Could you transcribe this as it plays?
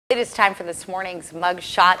It is time for this morning's mug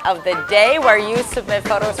shot of the day, where you submit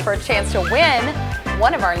photos for a chance to win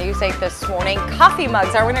one of our News 8 this morning coffee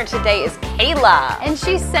mugs. Our winner today is Kayla, and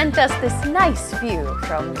she sent us this nice view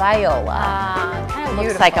from Viola. Kind of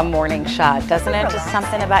looks like a morning shot, doesn't it? Just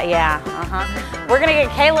something about, yeah. We're gonna get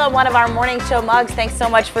Kayla one of our morning show mugs. Thanks so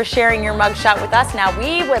much for sharing your mug shot with us. Now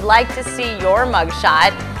we would like to see your mug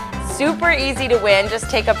shot. Super easy to win. Just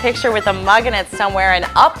take a picture with a mug in it somewhere and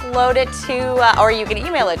upload it to, or you can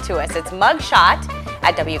email it to us. It's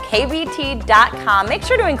mugshot@WKBT.com. Make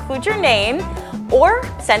sure to include your name or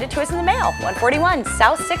send it to us in the mail. 141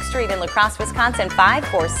 South 6th Street in La Crosse, Wisconsin.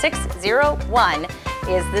 54601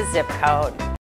 is the zip code.